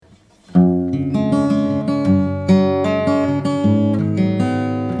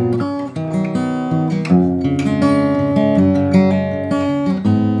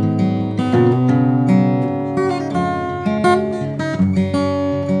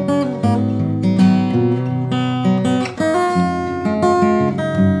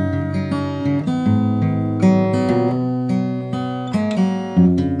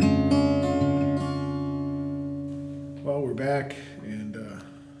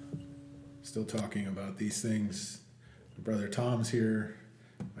still talking about these things. My brother Tom's here.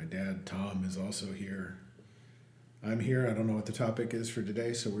 My dad Tom is also here. I'm here. I don't know what the topic is for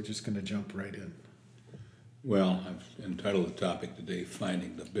today, so we're just going to jump right in. Well, I've entitled the topic today,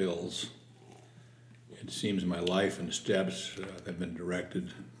 Finding the Bills. It seems my life and steps have been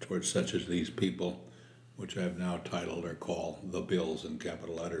directed towards such as these people, which I've now titled or called The Bills in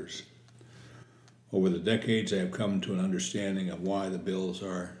capital letters. Over the decades, I have come to an understanding of why the bills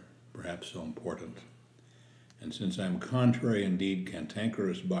are perhaps so important. And since I am contrary, indeed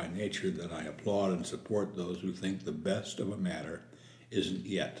cantankerous by nature, then I applaud and support those who think the best of a matter isn't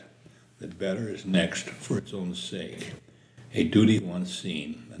yet, that better is next for its own sake, a duty once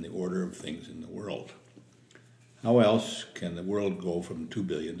seen, and the order of things in the world. How else can the world go from 2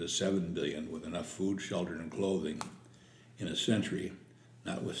 billion to 7 billion with enough food, shelter, and clothing in a century,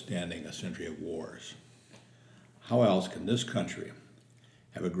 notwithstanding a century of wars? How else can this country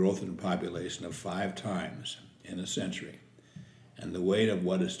have a growth in population of 5 times in a century, and the weight of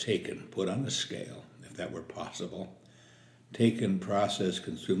what is taken, put on a scale, if that were possible, taken, processed,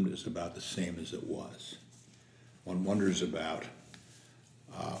 consumed is about the same as it was? One wonders about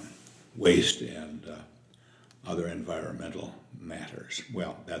waste and other environmental matters.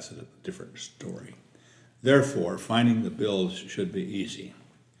 Well, that's a different story. Therefore, finding the bills should be easy,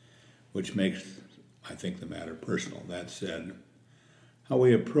 which makes, I think, the matter personal. That said, how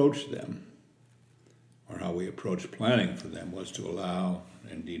we approach them, or how we approach planning for them, was to allow,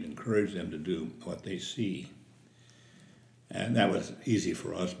 indeed encourage them to do what they see. And that was easy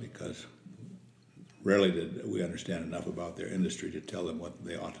for us because rarely did we understand enough about their industry to tell them what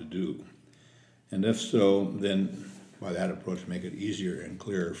they ought to do. And if so, then by that approach make it easier and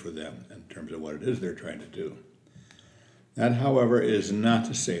clearer for them in terms of what it is they're trying to do. That, however, is not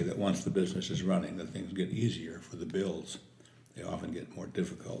to say that once the business is running that things get easier for the bills. They often get more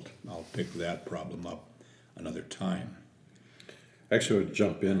difficult. I'll pick that problem up another time. Actually, I would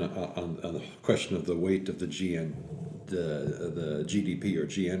jump in on the question of the weight of the GDP or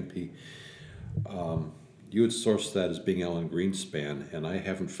GNP. You would source that as being Alan Greenspan, and I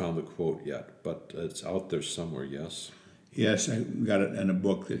haven't found the quote yet, but it's out there somewhere, yes? Yes, I got it in a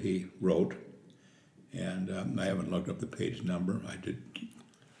book that he wrote, and I haven't looked up the page number. I did,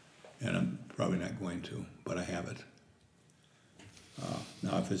 and I'm probably not going to, but I have it.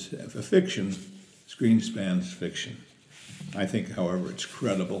 Now, if a fiction, Greenspan's fiction. I think, however, it's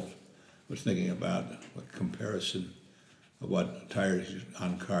credible. I was thinking about what comparison of what tires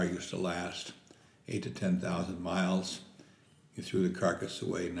on a car used to last, 8 to 10,000 miles. You threw the carcass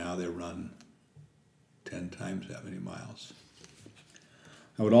away, now they run 10 times that many miles.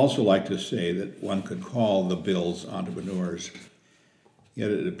 I would also like to say that one could call the bills entrepreneurs,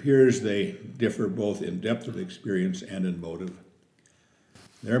 yet it appears they differ both in depth of experience and in motive.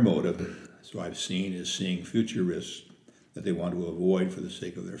 Their motive, so I've seen, is seeing future risks that they want to avoid for the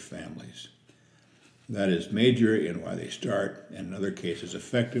sake of their families. That is major in why they start, and in other cases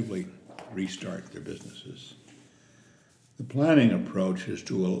effectively restart their businesses. The planning approach is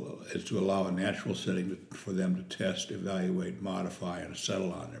to allow a natural setting for them to test, evaluate, modify, and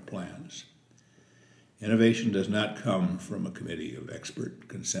settle on their plans. Innovation does not come from a committee of expert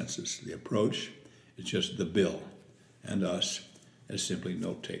consensus. The approach is just the bill and us as simply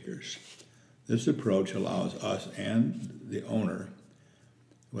note takers. This approach allows us and the owner,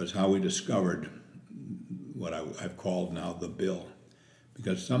 was how we discovered what I've called now the bill,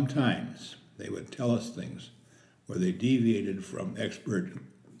 because sometimes they would tell us things where they deviated from expert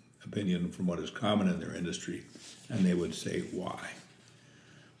opinion from what is common in their industry, and they would say why.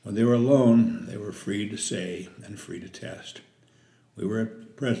 When they were alone, they were free to say and free to test. We were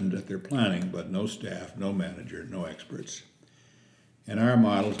present at their planning, but no staff, no manager, no experts. In our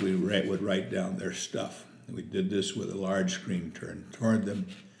models, we would write down their stuff. We did this with a large screen turned toward them,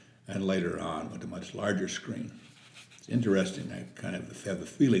 and later on with a much larger screen. It's interesting, I kind of have the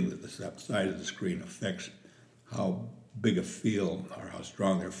feeling that the size of the screen affects how big a feel or how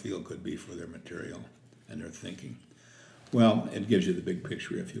strong their feel could be for their material and their thinking. Well, it gives you the big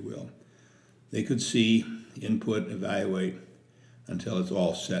picture, if you will. They could see, input, evaluate, until it's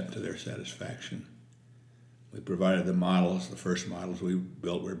all set to their satisfaction. We provided the models. The first models we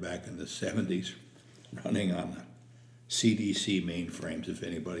built were back in the 70s, running on the CDC mainframes, if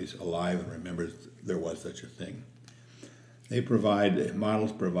anybody's alive and remembers there was such a thing.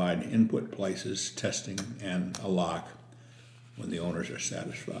 Models provide input places, testing, and a lock when the owners are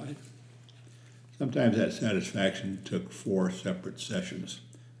satisfied. Sometimes that satisfaction took 4 separate sessions.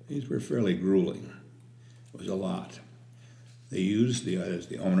 These were fairly grueling. It was a lot.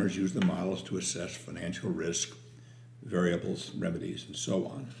 The owners used the models to assess financial risk, variables, remedies, and so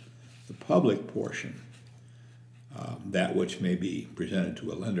on. The public portion, that which may be presented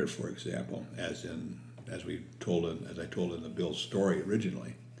to a lender, for example, as I told in the Bill's story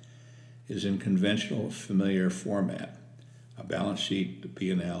originally, is in conventional, familiar format. A balance sheet, the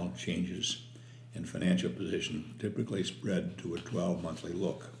P&L, changes in financial position, typically spread to a 12-monthly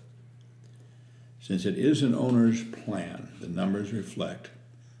look. Since it is an owner's plan, the numbers reflect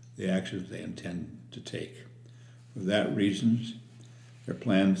the actions they intend to take. For that reason, their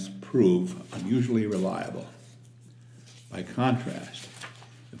plans prove unusually reliable. By contrast,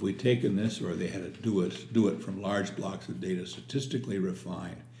 if we'd taken this, or they had to do it from large blocks of data statistically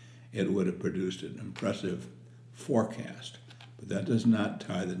refined, it would have produced an impressive forecast. But that does not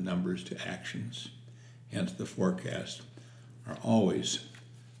tie the numbers to actions. Hence, the forecasts are always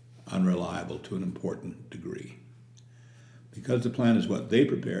unreliable to an important degree. Because the plan is what they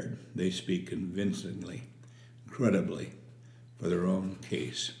prepared, they speak convincingly, credibly, for their own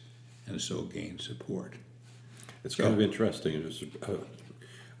case, and so gain support. It's kind of interesting.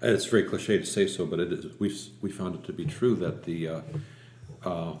 It's very cliche to say so, but it is. We found it to be true that the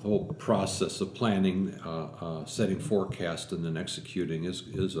whole process of planning, setting forecast, and then executing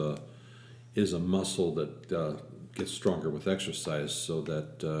is a muscle that gets stronger with exercise. So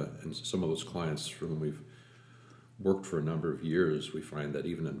that and some of those clients for whom we've worked for a number of years, we find that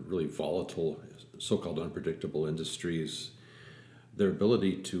even in really volatile, so-called unpredictable industries, their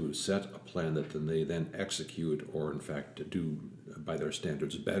ability to set a plan that they then execute, or in fact to do by their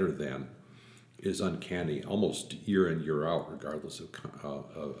standards better than, is uncanny, almost year in, year out, regardless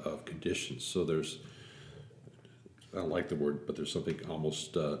of conditions. So there's, I don't like the word, but there's something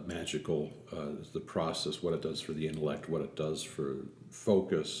almost magical, the process, what it does for the intellect, what it does for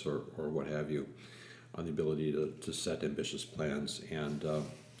focus, or what have you, on the ability to set ambitious plans and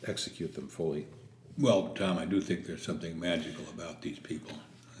execute them fully. Well, Tom, I do think there's something magical about these people.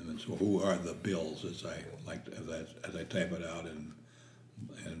 And so, who are the Bills, as I type it out in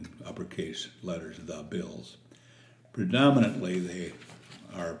uppercase letters, the Bills? Predominantly, they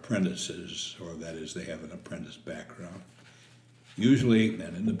are apprentices, or that is, they have an apprentice background. Usually,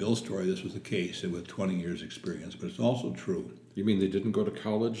 and in the Bill story, this was the case with 20 years' experience, but it's also true. You mean they didn't go to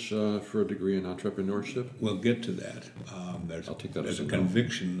college for a degree in entrepreneurship? We'll get to that. I'll take that there's as a a no.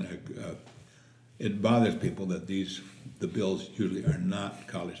 conviction. It bothers people that the Bills usually are not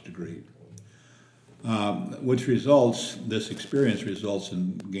college degree, this experience results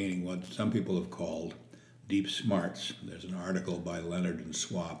in gaining what some people have called deep smarts. There's an article by Leonard and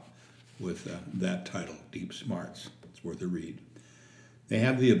Swap with that title, Deep Smarts. It's worth a read. They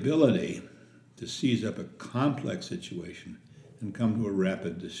have the ability to seize up a complex situation and come to a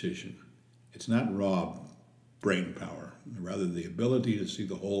rapid decision. It's not raw brain power, rather the ability to see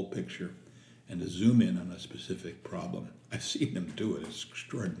the whole picture and to zoom in on a specific problem. I've seen them do it. It's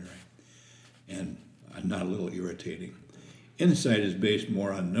extraordinary and not a little irritating. Insight is based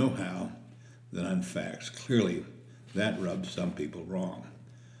more on know-how than on facts. Clearly, that rubs some people wrong.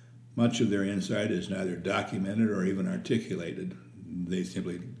 Much of their insight is neither documented or even articulated. They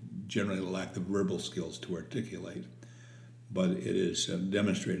simply generally lack the verbal skills to articulate, but it is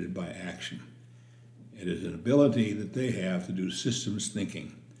demonstrated by action. It is an ability that they have to do systems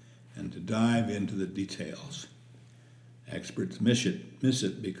thinking and to dive into the details. Experts miss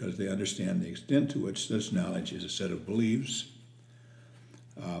it because they understand the extent to which such knowledge is a set of beliefs,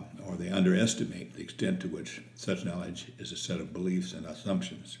 or they underestimate the extent to which such knowledge is a set of beliefs and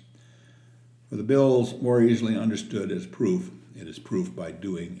assumptions. For the Bills, more easily understood as proof, it is proof by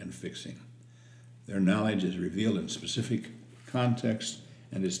doing and fixing. Their knowledge is revealed in specific context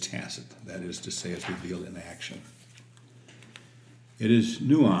and is tacit, that is to say, it's revealed in action. It is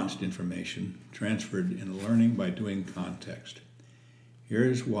nuanced information transferred in learning by doing context.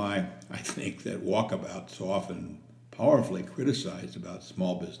 Here's why I think that Walkabout, so often powerfully criticized about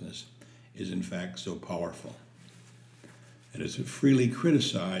small business, is in fact so powerful. It is freely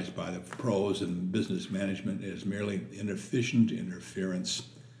criticized by the pros in business management as merely inefficient interference.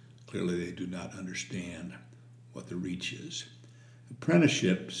 Clearly they do not understand what the reach is.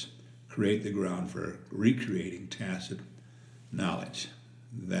 Apprenticeships create the ground for recreating tacit knowledge,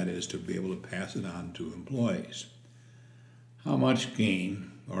 that is, to be able to pass it on to employees. How much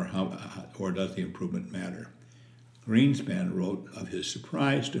gain or does the improvement matter? Greenspan wrote of his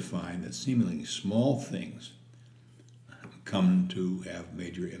surprise to find that seemingly small things come to have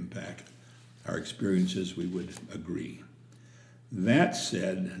major impact. Our experiences, we would agree. That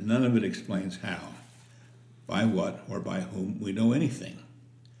said, none of it explains how, by what, or by whom we know anything.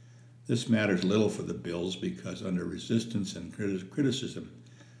 This matters little for the Bills because under resistance and criticism,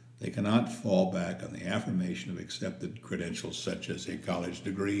 they cannot fall back on the affirmation of accepted credentials such as a college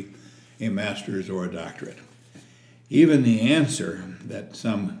degree a master's or a doctorate. Even the answer that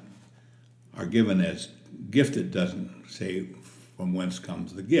some are given as gifted doesn't say from whence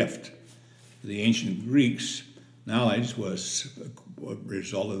comes the gift. The ancient Greeks' knowledge was a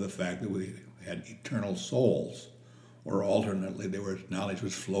result of the fact that we had eternal souls, or alternately, knowledge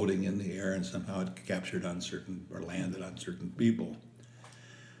was floating in the air and somehow it captured on certain or landed on certain people.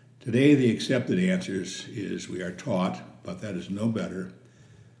 Today, the accepted answers is we are taught, but that is no better,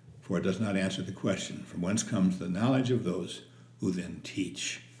 for it does not answer the question, from whence comes the knowledge of those who then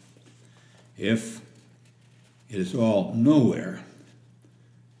teach? If it is all nowhere,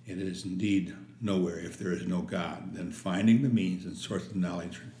 it is indeed nowhere if there is no God, then finding the means and source of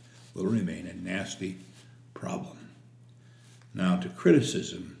knowledge will remain a nasty problem. Now to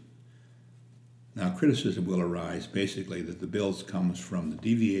criticism. Now criticism will arise basically that the bill comes from the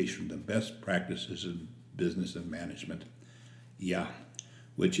deviation of the best practices in business and management. Yeah,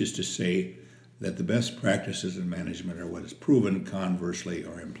 which is to say that the best practices in management are what is proven, conversely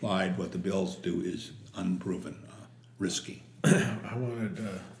or implied. What the bills do is unproven, risky. I wanted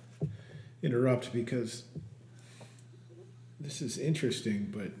to interrupt because this is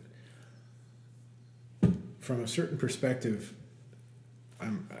interesting, but from a certain perspective,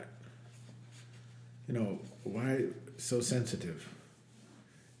 why so sensitive?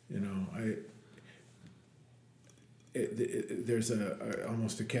 There's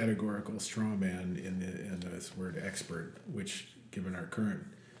almost a categorical straw man in this word expert, which, given our current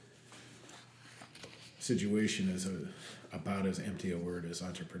situation, is about as empty a word as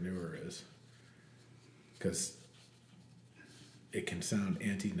entrepreneur is, because it can sound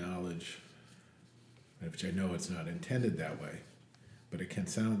anti-knowledge, which I know it's not intended that way, but it can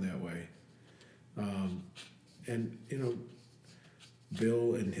sound that way. And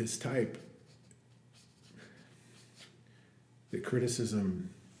Bill and his type, the criticism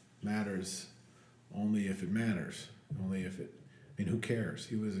matters only if it matters. Only if it. I mean, who cares?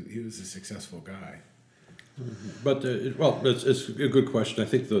 He was a successful guy. Mm-hmm. But it's a good question. I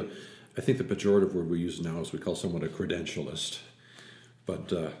think the pejorative word we use now is we call someone a credentialist.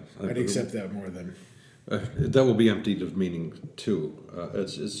 But I'd accept that more than. That will be emptied of meaning too.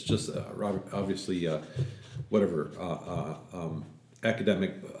 It's just obviously whatever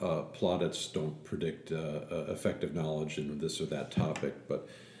academic plaudits don't predict effective knowledge in this or that topic. But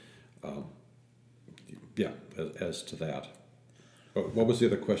yeah, as to that, what was the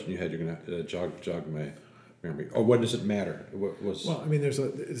other question you had? You're going to jog my memory. Oh, what does it matter? What was? Well, I mean, there's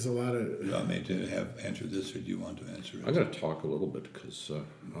a lot of. Do you want me to have answered this, or do you want to answer it? I'm going to talk a little bit because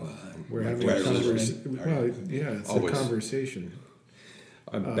we're having a conversation. Well, yeah, it's always. A conversation.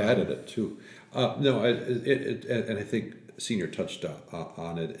 I'm bad at it too. No, and I think Senior touched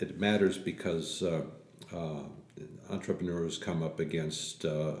on it. It matters because entrepreneurs come up against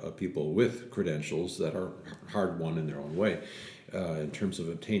people with credentials that are hard-won in their own way. In terms of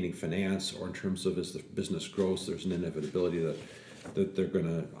obtaining finance, or in terms of as the business grows, there's an inevitability that they're going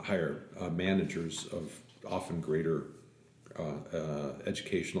to hire managers of often greater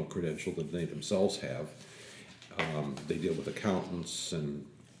educational credential than they themselves have. They deal with accountants and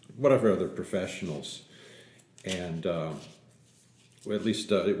whatever other professionals, and at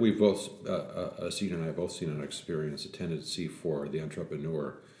least we've both, Senior and I have both seen an experience, a tendency for the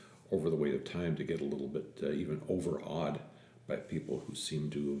entrepreneur over the weight of time to get a little bit even overawed by people who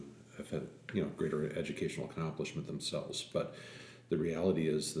seem to have had greater educational accomplishment themselves. But the reality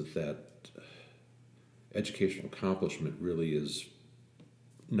is that educational accomplishment really is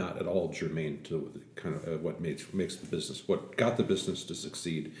not at all germane to kind of what makes the business, what got the business to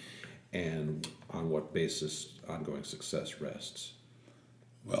succeed, and on what basis ongoing success rests.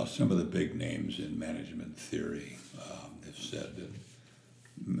 Well, some of the big names in management theory have said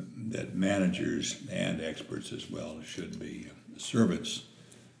that managers and experts as well should be servants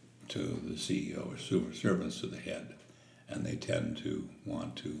to the CEO or servants to the head, and they tend to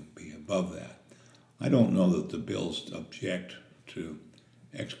want to be above that. I don't know that the bills object to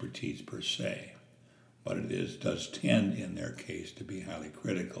expertise per se, but it does tend in their case to be highly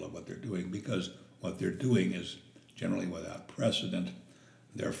critical of what they're doing, because what they're doing is generally without precedent,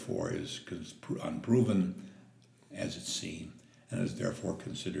 therefore is unproven as it's seen, and is therefore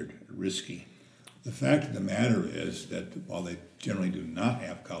considered risky. The fact of the matter is that while they generally do not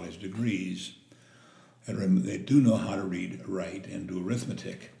have college degrees, they do know how to read, write, and do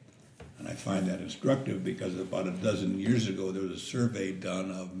arithmetic. And I find that instructive because about a dozen years ago there was a survey done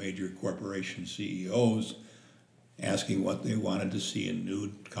of major corporation CEOs asking what they wanted to see in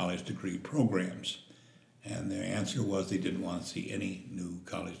new college degree programs. And their answer was they didn't want to see any new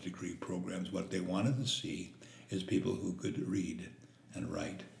college degree programs. What they wanted to see is people who could read and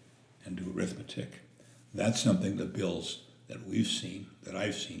write and do arithmetic. That's something the bills that we've seen, that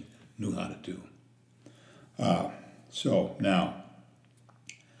I've seen, knew how to do. So now,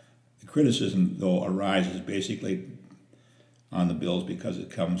 the criticism, though, arises basically on the bills because it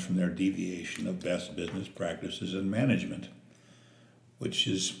comes from their deviation of best business practices and management, which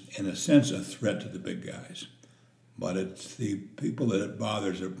is, in a sense, a threat to the big guys. But it's the people that it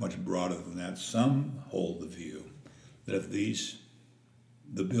bothers are much broader than that. Some hold the view that if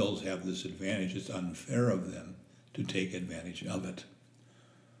the bills have this advantage, it's unfair of them to take advantage of it.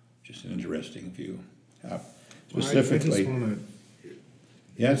 Just an interesting view. Specifically, I just want to.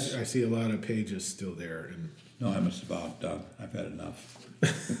 yes? I see a lot of pages still there, and No, I'm just about done. I've had enough.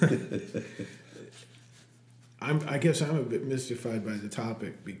 I guess I'm a bit mystified by the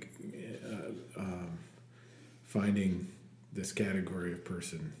topic, finding this category of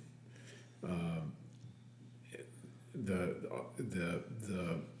person,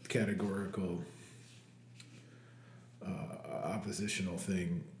 the categorical oppositional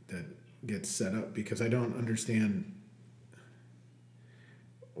thing that gets set up, because I don't understand.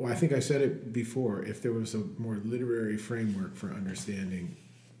 Well, I think I said it before. If there was a more literary framework for understanding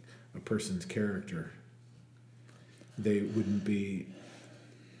a person's character, they wouldn't be.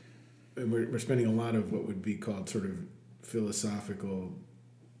 And we're spending a lot of what would be called sort of philosophical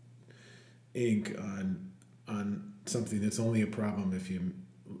ink on something that's only a problem if you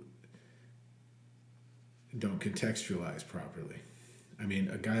don't contextualize properly. I mean,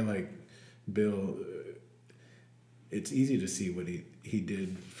 a guy like Bill, it's easy to see what he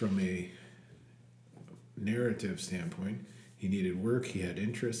did from a narrative standpoint. He needed work, he had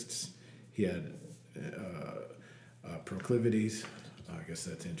interests, he had proclivities, I guess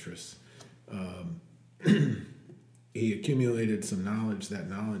that's interests. He accumulated some knowledge. That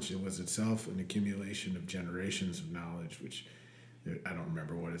knowledge, it was itself an accumulation of generations of knowledge, which I don't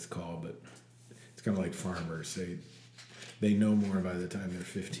remember what it's called, but it's kind of like farmers. They know more by the time they're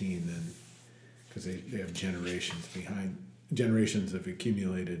 15 than, because they have generations of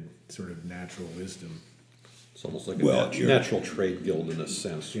accumulated sort of natural wisdom. It's almost like Well, a natural trade guild in a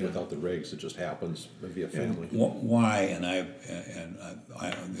sense. Yeah. Without the regs, it just happens via family. Why? And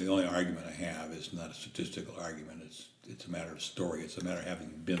the only argument I have is not a statistical argument. It's a matter of story. It's a matter of having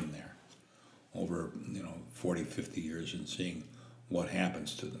been there over 40, 50 years and seeing what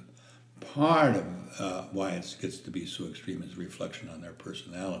happens to them. Part of why it gets to be so extreme is reflection on their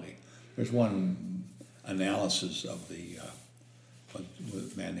personality. There's one analysis of what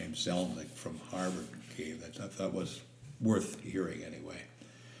a man named Zelnick from Harvard gave that I thought was worth hearing anyway,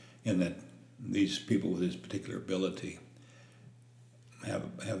 in that these people with this particular ability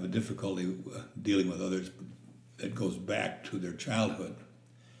have a difficulty dealing with others that goes back to their childhood,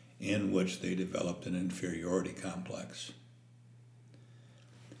 in which they developed an inferiority complex.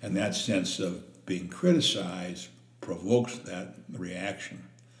 And that sense of being criticized provokes that reaction.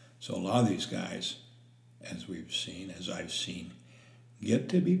 So a lot of these guys, as I've seen, get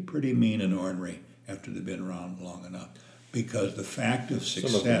to be pretty mean and ornery after they've been around long enough. Because the fact of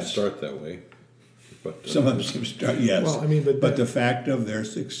success... Some of them start that way. But, some of them start, yes. Well, I mean, but the fact of their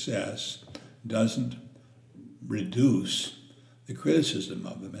success doesn't reduce the criticism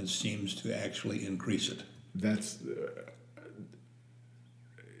of them and seems to actually increase it.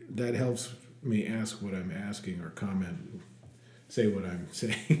 That helps me ask what I'm asking, or say what I'm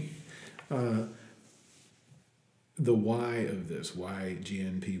saying. The why of this, why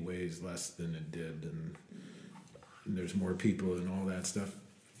GNP weighs less than it did, and there's more people and all that stuff,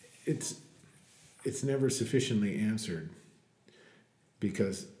 it's never sufficiently answered,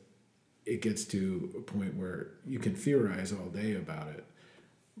 because it gets to a point where you can theorize all day about it,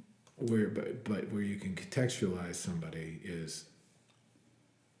 but where you can contextualize somebody is,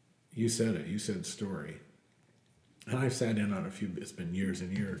 you said story. And I've sat in on a few, it's been years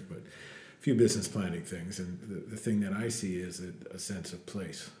and years, but a few business planning things, and the thing that I see is a sense of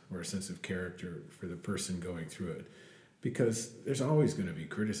place, or a sense of character for the person going through it. Because there's always going to be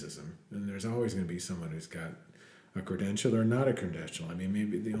criticism, and there's always going to be someone who's got a credential or not a credential. I mean,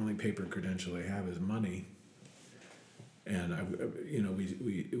 maybe the only paper credential they have is money, and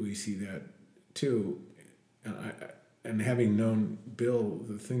we see that too. And having known Bill,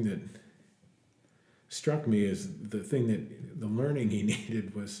 the thing that struck me is the learning he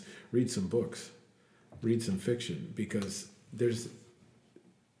needed was read some books, read some fiction, because it's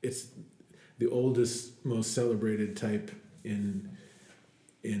the oldest, most celebrated type in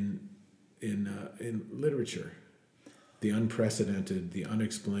literature. The unprecedented, the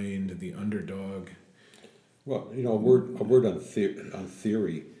unexplained, the underdog. well, a word on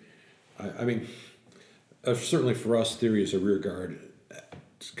theory. I mean, certainly for us, theory is a rear guard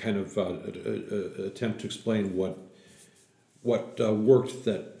kind of attempt to explain what worked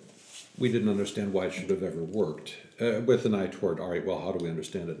that we didn't understand why it should have ever worked, with an eye toward, all right, well, how do we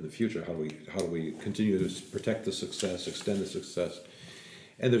understand it in the future? How do we continue to protect the success, extend the success?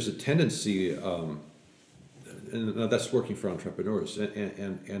 And there's a tendency, and that's working for entrepreneurs,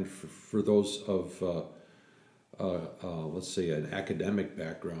 and for those of let's say an academic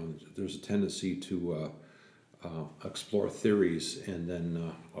background, there's a tendency to explore theories and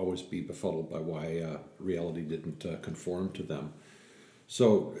then always be befuddled by why reality didn't conform to them.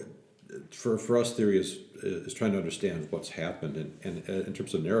 So for us, theory is trying to understand what's happened, and in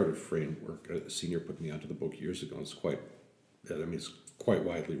terms of narrative framework, a senior put me onto the book years ago. It's quite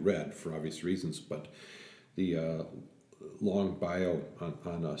widely read for obvious reasons, but the long bio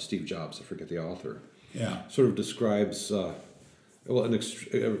on Steve Jobs, I forget the author, sort of describes a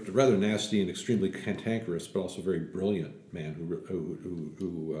rather nasty and extremely cantankerous, but also very brilliant man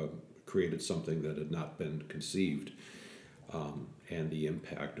who created something that had not been conceived, and the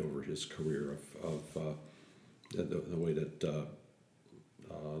impact over his career of the way that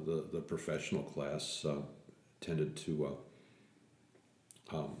the professional class tended to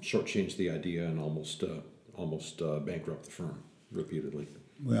shortchange the idea and almost bankrupt the firm repeatedly.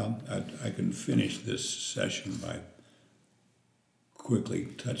 Well, I can finish this session by quickly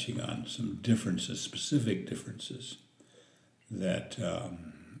touching on some differences, specific differences that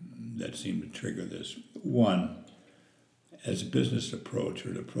seem to trigger this. One, as a business approach or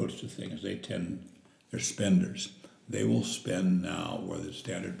an approach to things, they're spenders. They will spend now where the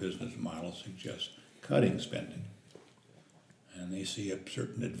standard business model suggests cutting spending. And they see a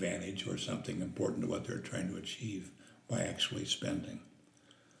certain advantage or something important to what they're trying to achieve by actually spending.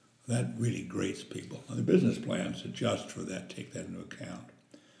 That really grates people. Now, the business plans adjust for that, take that into account.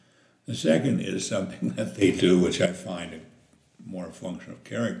 The second is something that they do, which I find more a function of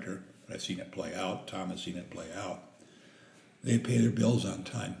character, but I've seen it play out. Tom has seen it play out. They pay their bills on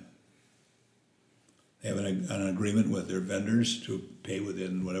time. They have an agreement with their vendors to pay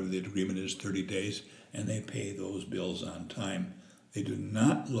within whatever the agreement is, 30 days, and they pay those bills on time. They do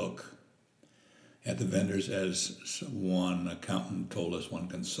not look at the vendors as one accountant told us, one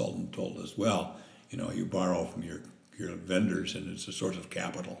consultant told us, well, you borrow from your vendors and it's a source of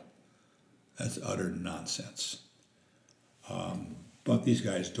capital. That's utter nonsense. But these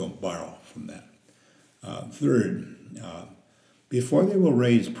guys don't borrow from that. Third, before they will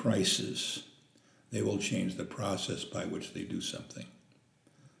raise prices, they will change the process by which they do something.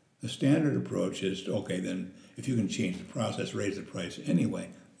 The standard approach is, okay, then if you can change the process, raise the price anyway.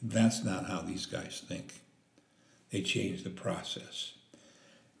 That's not how these guys think. They change the process.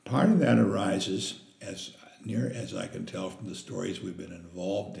 Part of that arises, as near as I can tell from the stories we've been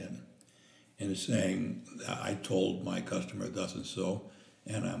involved in saying, I told my customer thus and so,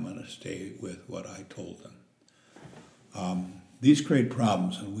 and I'm going to stay with what I told them. These create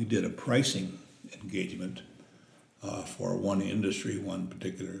problems, and we did a pricing engagement for one industry, one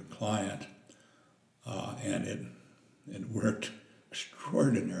particular client, and it worked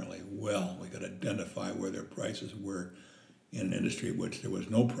extraordinarily well. We could identify where their prices were in an industry in which there was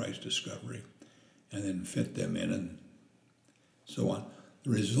no price discovery, and then fit them in and so on.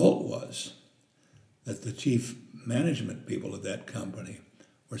 The result was that the chief management people of that company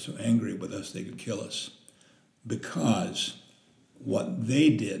were so angry with us they could kill us, because what they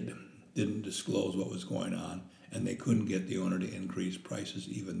didn't disclose what was going on, and they couldn't get the owner to increase prices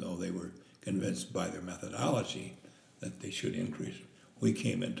even though they were convinced by their methodology that they should increase. We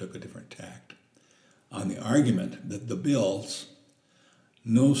came and took a different tact on the argument that the bills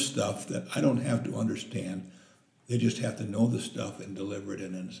know stuff that I don't have to understand. They just have to know the stuff and deliver it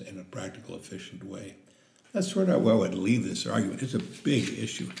in a practical, efficient way. That's sort of where I would leave this argument. It's a big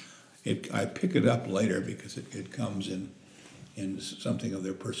issue. I pick it up later because it comes in something of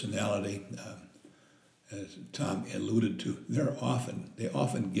their personality. As Tom alluded to, they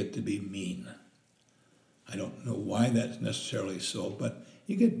often get to be mean. I don't know why that's necessarily so, but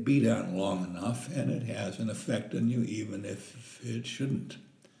you get beat on long enough and it has an effect on you even if it shouldn't.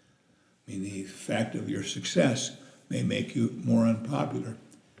 I mean, the fact of your success may make you more unpopular.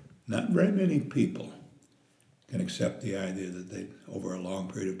 Not very many people can accept the idea that they, over a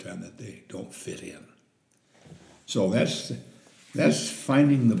long period of time, that they don't fit in. So that's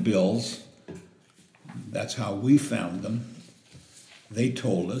finding the bills. That's how we found them. They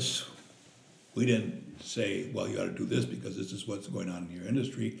told us. We didn't say, well, you ought to do this because this is what's going on in your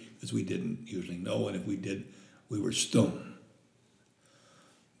industry, because we didn't usually know, and if we did, we were stoned.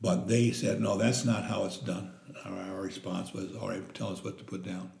 But they said, no, that's not how it's done. Our response was, all right, tell us what to put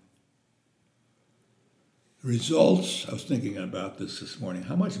down. Results, I was thinking about this morning.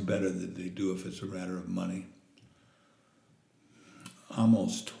 How much better did they do if it's a matter of money?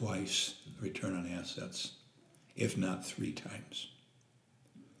 Almost twice the return on assets, if not 3 times.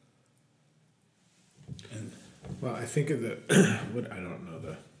 And Well, I think of the what I don't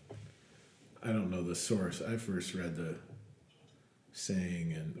know the source. I first read the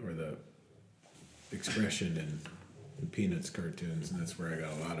saying or the expression in the Peanuts cartoons, and that's where I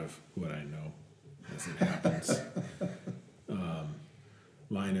got a lot of what I know as it happens.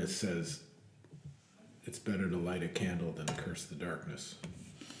 Linus says, "It's better to light a candle than curse the darkness."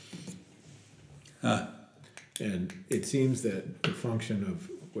 And it seems that the function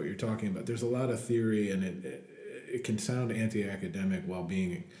of what you're talking about, there's a lot of theory, and it can sound anti-academic while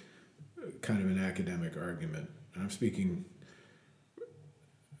being kind of an academic argument. I'm speaking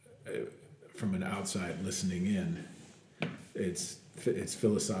from an outside listening in. It's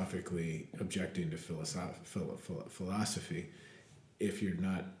philosophically objecting to philosophy if you're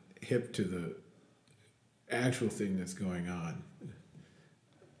not hip to the actual thing that's going on.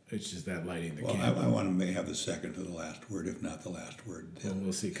 It's just that lighting the candle. I want to have the second to the last word, if not the last word. Well,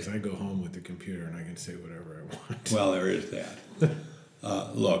 we'll see, because I go home with the computer and I can say whatever I want. Well, there is that.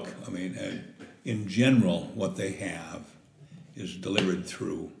 Look, I mean, in general, what they have is delivered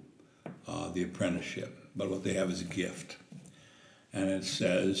through the apprenticeship, but what they have is a gift. And it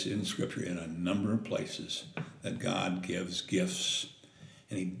says in Scripture in a number of places that God gives gifts.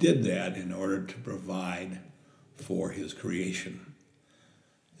 And he did that in order to provide for his creation.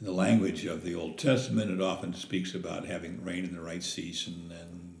 In the language of the Old Testament, it often speaks about having rain in the right season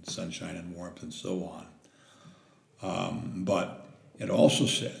and sunshine and warmth and so on. But it also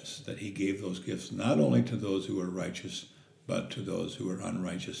says that he gave those gifts not only to those who are righteous, but to those who are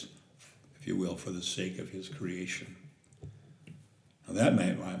unrighteous, if you will, for the sake of his creation. Now that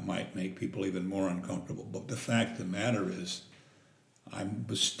might make people even more uncomfortable, but the fact of the matter is, I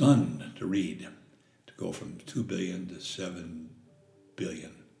was stunned to read, to go from 2 billion to 7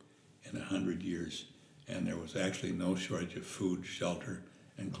 billion in 100 years, and there was actually no shortage of food, shelter,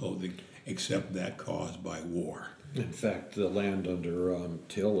 and clothing, except that caused by war. In fact, the land under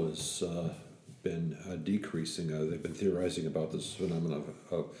till has been decreasing. They've been theorizing about this phenomenon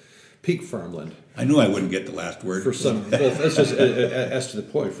of peak farmland. I knew I wouldn't get the last word. For some, well, that's just as to the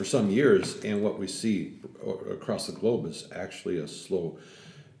point. For some years, and what we see across the globe is actually a slow,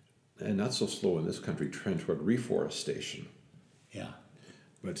 and not so slow in this country, trend toward reforestation. Yeah.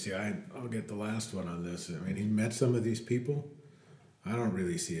 But see, I'll get the last one on this. I mean, he met some of these people. I don't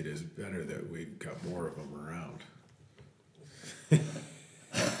really see it as better that we've got more of them around.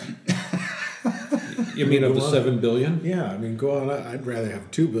 You mean of the 7 billion? Yeah, I mean, go on. I'd rather have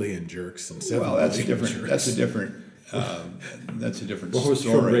 2 billion jerks than 7 Well, billion that's a different. jerks. That's a different. That's a different What was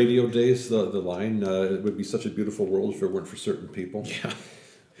story. from radio days the line? It would be such a beautiful world if it weren't for certain people. Yeah.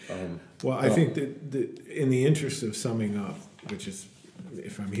 Well, I think that in the interest of summing up, which is,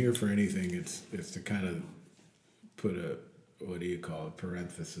 if I'm here for anything, it's to kind of put a, what do you call it,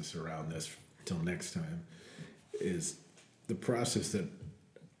 parenthesis around this till next time, is the process that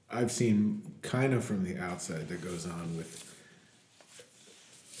I've seen kind of from the outside that goes on with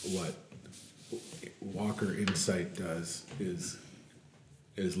what Walker Insight does is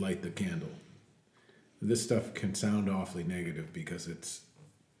light the candle. This stuff can sound awfully negative because it's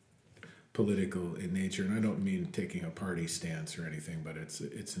political in nature, and I don't mean taking a party stance or anything, but it's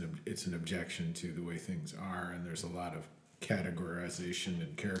an objection to the way things are, and there's a lot of categorization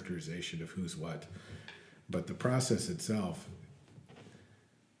and characterization of who's what. But the process itself,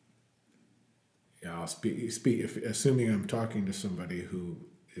 yeah, I'll speak assuming I'm talking to somebody who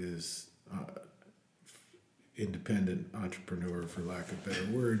is independent entrepreneur, for lack of better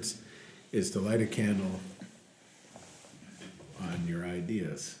words, is to light a candle on your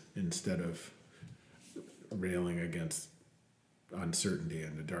ideas instead of railing against uncertainty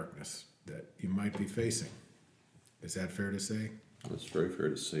and the darkness that you might be facing. Is that fair to say? That's very fair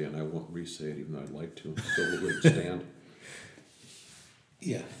to say, and I won't re-say it, even though I'd like to. So where it stand.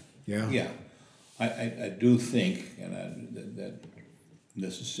 Yeah. Yeah. Yeah. I do think, and that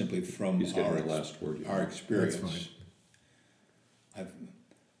this is simply from He's getting the last word. our experience. That's fine.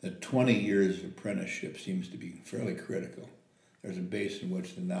 The 20 years of apprenticeship seems to be fairly critical. There's a base in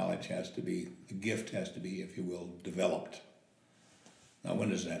which the knowledge has to be, the gift has to be, if you will, developed. Now, when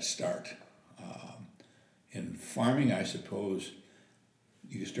does that start? In farming, I suppose,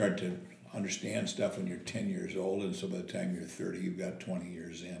 you start to understand stuff when you're 10 years old, and so by the time you're 30, you've got 20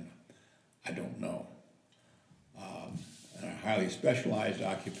 years in. I don't know. In our highly specialized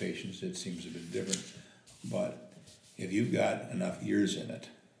occupations, it seems a bit different. But if you've got enough years in it,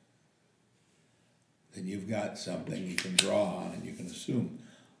 then you've got something you can draw on and you can assume.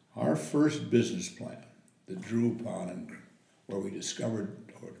 Our first business plan that drew upon and where we discovered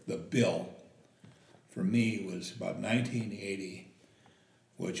the bill for me was about 1980,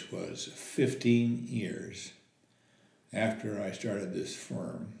 which was 15 years after I started this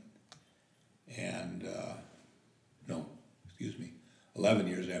firm, and no, excuse me, 11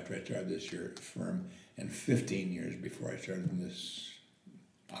 years after I started this firm, and 15 years before I started in this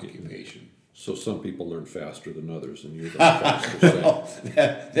occupation. So some people learn faster than others, and you're the faster.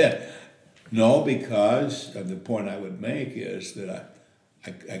 So. No, because the point I would make is that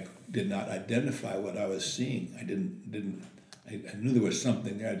I did not identify what I was seeing. I knew there was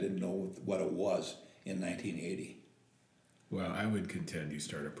something there. I didn't know what it was in 1980. Well, I would contend you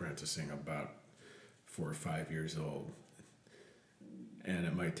start apprenticing about 4 or 5 years old, and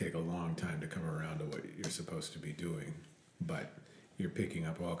it might take a long time to come around to what you're supposed to be doing, but you're picking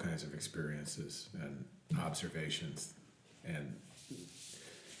up all kinds of experiences and observations, and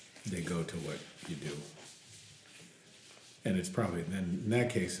they go to what you do. And it's probably, then in that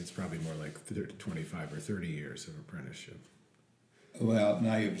case, it's probably more like 25 or 30 years of apprenticeship. Well,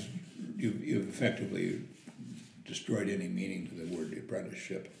 now you've effectively destroyed any meaning to the word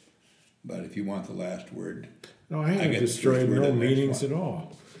apprenticeship. But if you want the last word, No, I haven't get the first destroyed word no of the next meanings one. at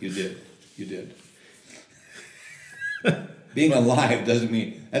all. You did. Being alive doesn't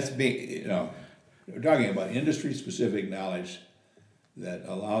mean, that's being, we're talking about industry-specific knowledge that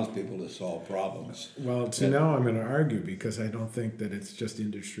allows people to solve problems. Well, so now I'm going to argue because I don't think that it's just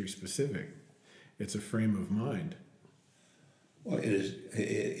industry specific. It's a frame of mind. Well, it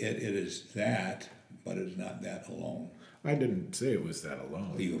is that, but it's not that alone. I didn't say it was that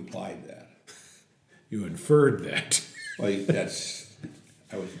alone. You implied that. You inferred that. Well,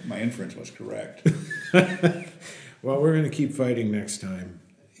 my inference was correct. Well, we're going to keep fighting next time.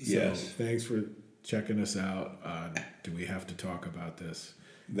 So Yes. Thanks for checking us out. Do we have to talk about this?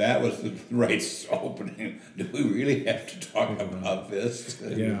 That was the right opening. Do we really have to talk about this?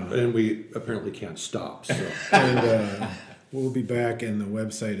 Yeah. And we apparently can't stop. So And we'll be back, and the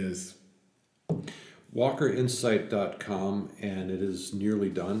website is walkerinsight.com, and it is nearly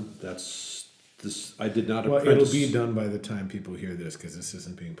done. I did not well, apprentice. it'll be done by the time people hear this because this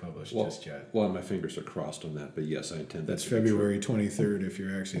isn't being published just yet. Well, my fingers are crossed on that, but yes, I intend That's that to be true. February 23rd. If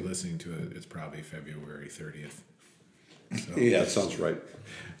you're actually listening to it, it's probably February 30th. So, Yeah. That sounds right.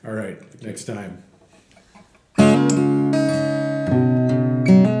 all right, next time.